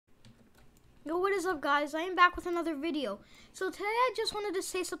Yo, what is up, guys? I am back with another video. So today I just wanted to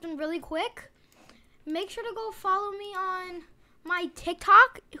say something really quick. Make sure to go follow me on my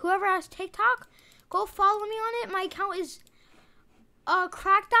TikTok. Whoever has TikTok, go follow me on it. My account is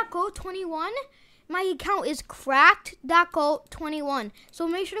cracked.goat21. My account is cracked.goat21. So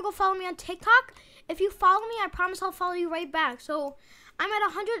make sure to go follow me on TikTok. If you follow me, I promise I'll follow you right back. So I'm at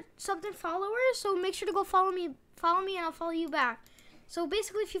 100 something followers. So make sure to go follow me and I'll follow you back. So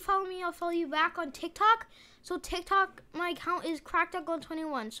basically, if you follow me, I'll follow you back on TikTok. So TikTok, my account is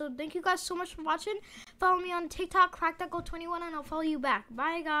cracked.goat21. So thank you guys so much for watching. Follow me on TikTok, cracked.goat21, and I'll follow you back.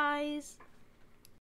 Bye, guys.